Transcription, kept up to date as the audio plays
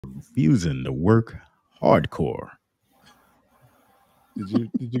refusing to work hardcore. Did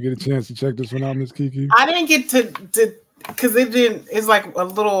you get a chance to check this one out, Miss Kiki? I didn't get to because it didn't. It's like a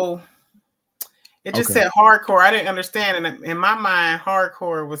little. It just said hardcore. I didn't understand, and in my mind,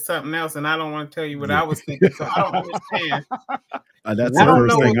 hardcore was something else, and I don't want to tell you what I was thinking, so I don't understand. That's the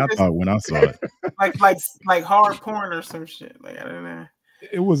first thing I thought when I saw it. Like hard porn or some shit. Like I don't know.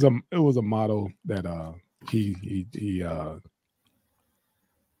 It was a model that he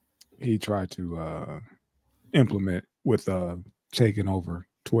tried to implement with taking over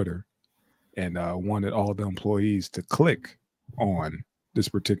Twitter, and wanted all the employees to click on this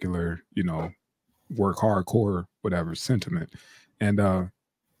particular, work hardcore, whatever sentiment. And I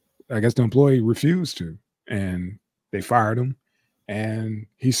guess the employee refused to, and they fired him, and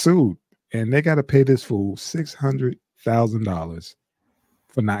he sued, and they got to pay this fool $600,000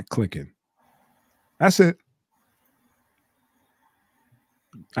 for not clicking. That's it.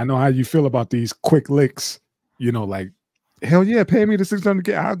 I know how you feel about these quick licks, like, hell yeah, pay me the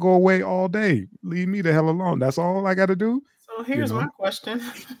 $600K. I'll go away all day. Leave me the hell alone. That's all I got to do. So here's my question.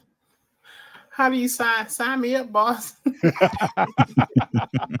 How do you sign me up, boss?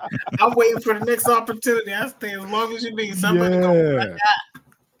 I'm waiting for the next opportunity. I stay as long as you need. Somebody Damn.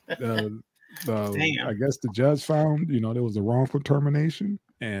 I guess the judge found, there was a wrongful termination,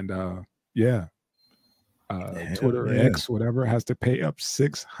 and Twitter X, whatever, has to pay up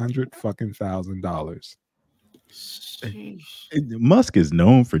 $600,000. Musk is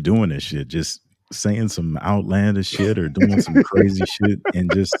known for doing this shit, just saying some outlandish shit or doing some crazy shit, and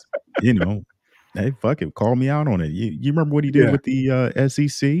just hey, fuck it, call me out on it. You remember what he did with the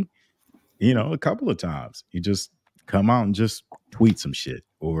SEC? A couple of times he just come out and just tweet some shit,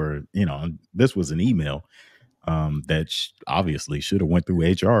 or this was an email that obviously should have went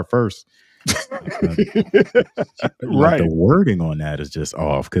through HR first. Right, the wording on that is just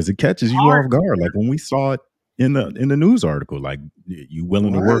off because it catches you off guard. Like when we saw it in the news article, like, you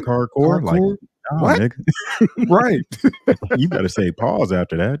willing to work hardcore? Like, what? Nigga. Right. You better say pause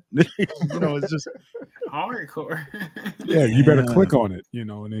after that. It's just hardcore. Yeah, you better click on it,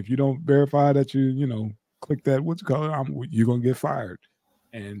 and if you don't verify that you click that, what's it called, you're gonna get fired.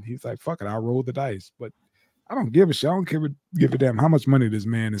 And he's like, fuck it, I'll roll the dice. But I don't give a shit. I don't give a damn how much money this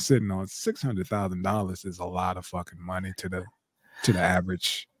man is sitting on. $600,000 is a lot of fucking money to the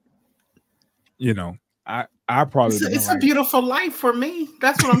average. I probably it's a beautiful life for me.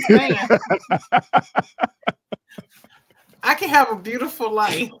 That's what I'm saying. I can have a beautiful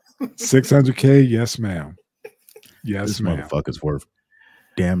life. $600K, yes, ma'am. Yes, this ma'am. Motherfucker's worth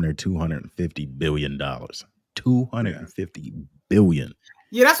damn near $250 billion. $250 billion.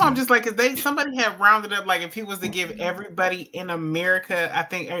 Yeah, that's why I'm just like, somebody had rounded up, like, if he was to give everybody in America, I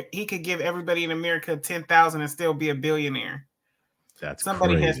think he could give everybody in America 10,000 and still be a billionaire. That's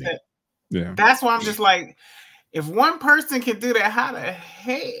somebody crazy. has that. Yeah, that's why I'm just like, if one person can do that, how the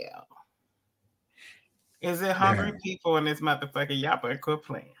hell is it hungry people in this motherfucker? Y'all better quit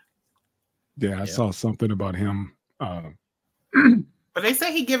playing. Yeah, I saw something about him. But they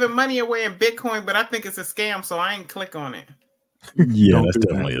say he giving money away in Bitcoin, but I think it's a scam, so I ain't click on it. Yeah, that's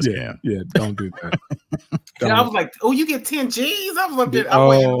definitely a scam. Yeah, don't do that. I was like, oh, you get 10 G's? I went and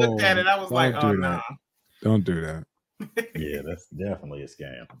looked at it. I was like, oh, no. Don't do that. Yeah, that's definitely a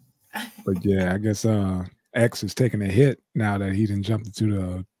scam. But yeah, I guess X is taking a hit now that he didn't jump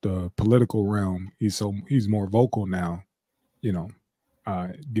into the political realm. He's more vocal now,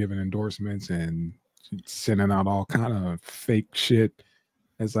 giving endorsements and sending out all kind of fake shit.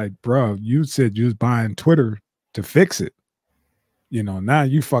 It's like, bro, you said you was buying Twitter to fix it. Now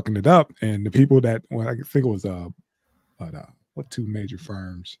you fucking it up. And the people that, I think it was what two major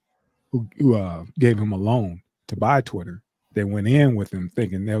firms who gave him a loan to buy Twitter. They went in with him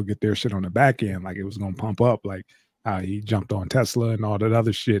thinking they'll get their shit on the back end, like it was gonna pump up, like how he jumped on Tesla and all that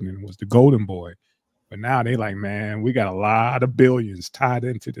other shit and was the golden boy. But now they like, man, we got a lot of billions tied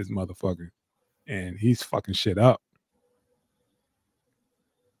into this motherfucker, and he's fucking shit up.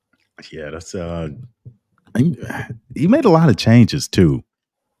 Yeah, that's he made a lot of changes too,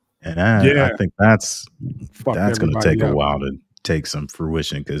 and I think that's going to take a while to take some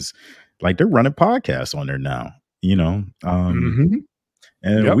fruition because, like, they're running podcasts on there now, and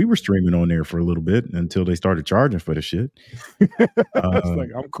we were streaming on there for a little bit until they started charging for the shit. It's like,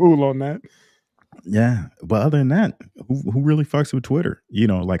 I'm cool on that. Yeah, but other than that, who really fucks with Twitter?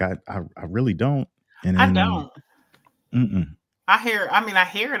 Like I really don't. And I don't. Mm-mm. I hear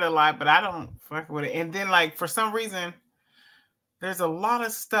it a lot, but I don't fuck with it. And then, like, for some reason, there's a lot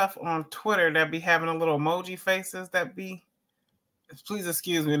of stuff on Twitter that be having a little emoji faces that be please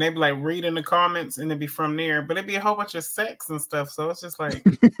excuse me. And they be like reading the comments and it'd be from there, but it'd be a whole bunch of sex and stuff. So it's just like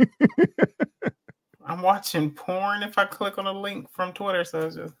I'm watching porn if I click on a link from Twitter. So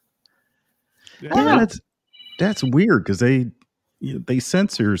it's just that's weird because they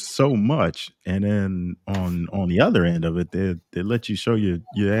censor so much, and then on the other end of it, they let you show your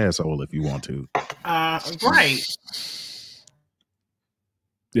asshole if you want to. Right.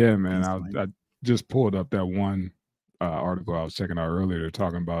 Yeah, man. I just pulled up that one article I was checking out earlier. They're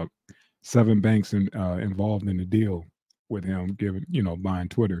talking about 7 banks involved in the deal with him buying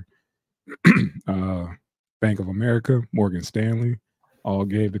Twitter. Bank of America, Morgan Stanley, all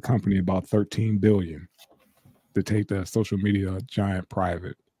gave the company about $13 billion to take the social media giant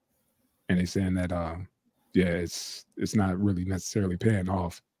private. And they're saying that it's not really necessarily paying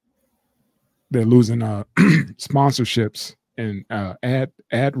off. They're losing sponsorships and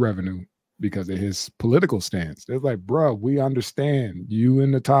ad revenue because of his political stance. They're like, bro, we understand you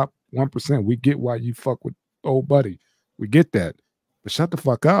in the top 1%. We get why you fuck with old buddy. We get that. But shut the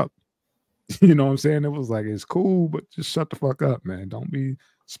fuck up. You know what I'm saying? It was like, it's cool, but just shut the fuck up, man. Don't be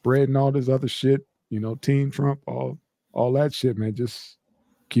spreading all this other shit, Team Trump, all that shit, man. Just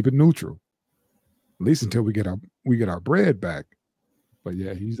keep it neutral. At least until we get our bread back. But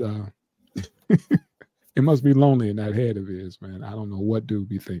yeah, he's it must be lonely in that head of his, man. I don't know what dude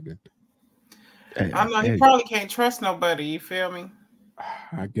be thinking. I know he probably can't trust nobody, you feel me?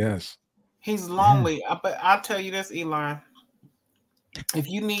 I guess. He's lonely. But I'll tell you this, Elon. If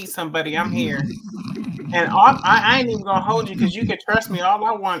you need somebody, I'm here. And I ain't even gonna hold you because you can trust me. All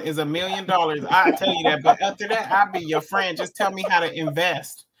I want is $1 million. I'll tell you that. But after that, I'll be your friend. Just tell me how to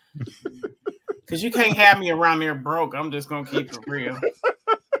invest. Because you can't have me around there broke. I'm just gonna keep it real.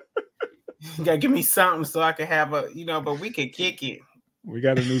 You gotta give me something so I can have but we can kick it. We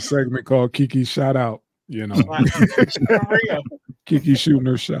got a new segment called Kiki Shout Out. Kiki shooting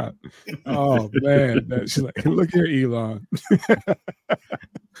her shot. Oh man, she's like, look here, Elon.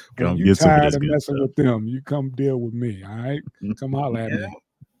 When you tired of messing with them, you come deal with me. All right, come holler at me.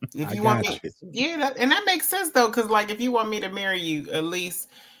 If you want me, and that makes sense though, because like if you want me to marry you, at least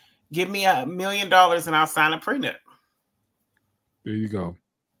give me $1 million and I'll sign a prenup. There you go.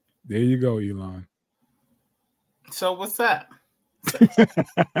 There you go, Elon. So what's up?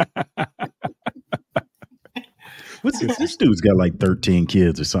 This dude's got like 13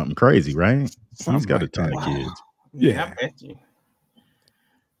 kids or something crazy, right? He's got a ton of kids. Yeah, I bet you.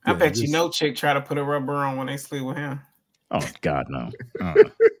 I bet you no chick try to put a rubber on when they sleep with him. Oh God, no.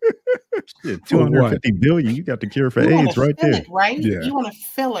 Shit, 250 billion. You got the cure for AIDS right there. It, right? Yeah. You want to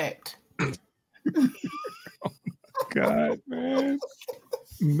feel it. Oh, God, man.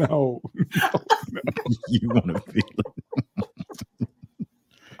 No. You want to feel it.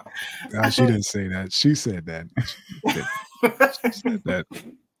 No, she didn't say that. She said that. She said that.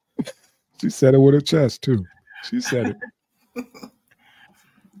 She said it with her chest too. She said it.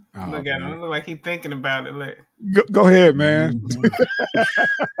 Oh, look at him. Look like he's thinking about it. Like, go ahead, man.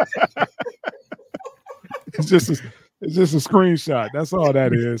 It's just a screenshot. That's all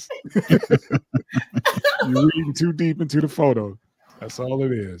that is. You're reading too deep into the photo. That's all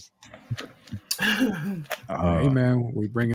it is. Hey, man, we bring